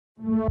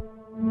Yo,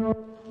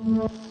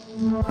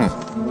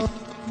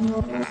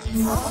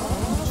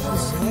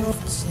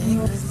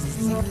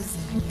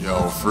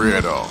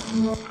 Fredo.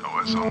 How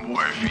was some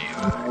boy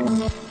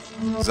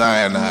feel?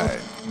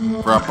 Cyanide.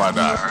 Proper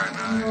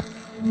that.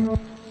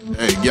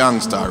 Hey,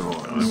 gangster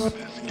Rose.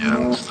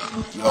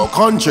 Gangster. Yo,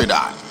 country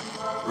that.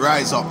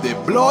 Rise up the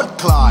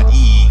blood-clad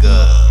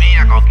eagle. Me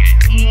a go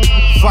get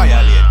eat.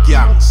 Violate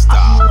gangster.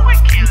 So we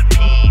kill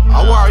people.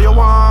 How are you,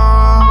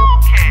 man?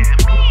 Okay,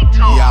 me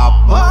too. Yeah,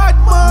 bad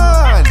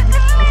man.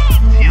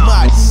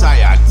 Mad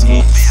scientist.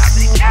 Me have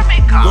the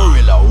chemical.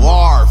 Guerrilla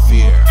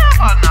warfare.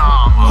 Never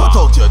normal. Cut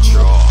out your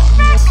throat.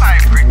 That's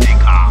like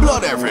critical.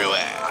 Blood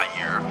everywhere. A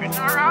year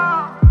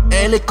funeral.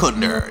 Hey, little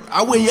nerd,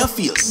 how will you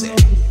feel, say?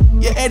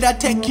 Your head a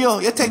take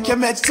you take your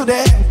meds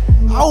today?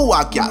 How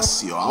I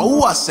gas you,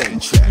 how I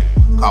send check?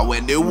 Cause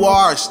when the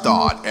war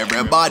start,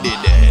 everybody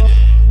dead.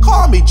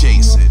 Call me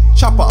Jason,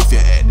 chop off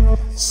your head.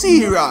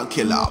 Serial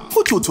killer,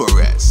 put you to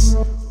rest.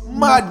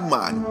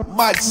 Madman,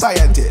 mad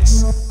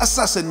scientist.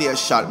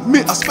 Assassination, me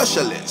a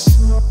specialist.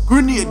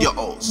 Grenade your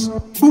house,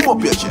 boom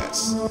up your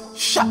chest.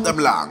 Shot them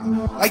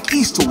long, like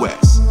east to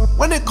west.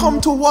 When it come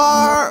to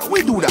war,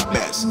 we do that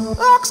best.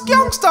 Ask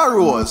Gangster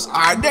Rose,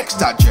 our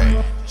Dexter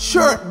J.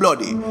 Shirt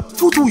bloody,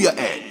 to your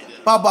head.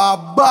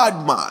 Baba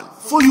bad man,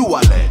 full you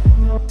a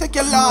lead. Take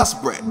your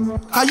last breath,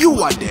 cause you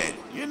are dead.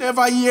 You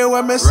never hear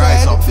when me say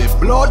rise up the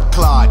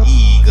blood-clad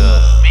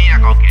eagle. Me a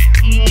go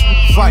get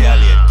eat.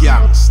 Violate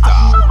gangster.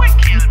 So we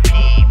kill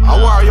people.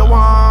 How are you,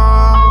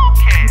 man?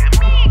 Okay,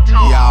 me too.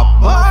 Yeah,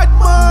 bad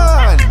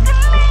man.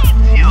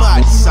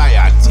 Mad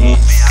scientist. Me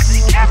have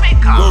the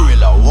chemical.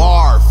 Guerrilla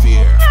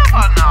warfare.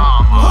 Never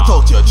normal. Cut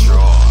out your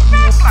throat.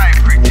 That's like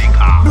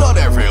critical. Blood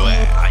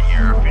everywhere. A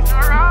year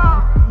funeral.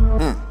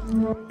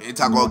 It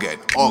a go get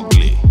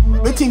ugly.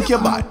 Me think you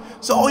bad,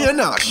 so how you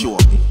not show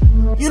me?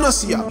 You know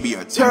see I be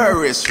a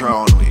terrorist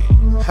round me.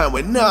 And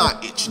we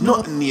not itch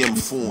nothing name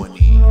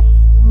phony.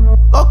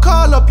 Go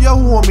call up your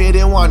homie,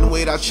 the one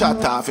way that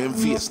shot off him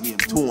face name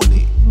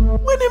Tony.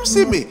 When him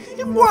see me,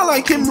 him go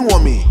like him know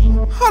me.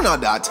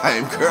 Another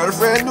time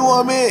girlfriend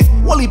know me.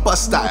 Wallipa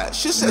style,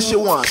 she said she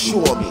want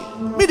show me.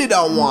 Me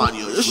didn't want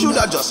you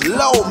shoulda just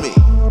love me.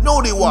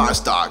 Now the war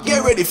start,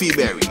 get ready for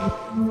bury.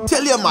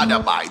 Tell your mother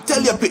bye,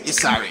 tell your pity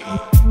sorry.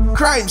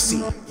 Crime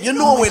scene, you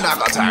know we not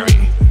got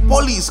hurry.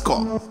 Police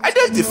come,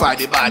 identify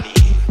the body.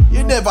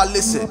 You never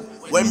listen,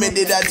 when me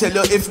did I tell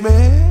you if me?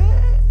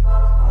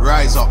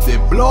 Rise up the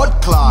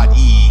blood-clad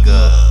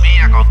eagle.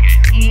 Me a go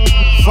get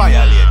eat.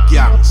 Violate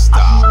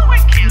gangster.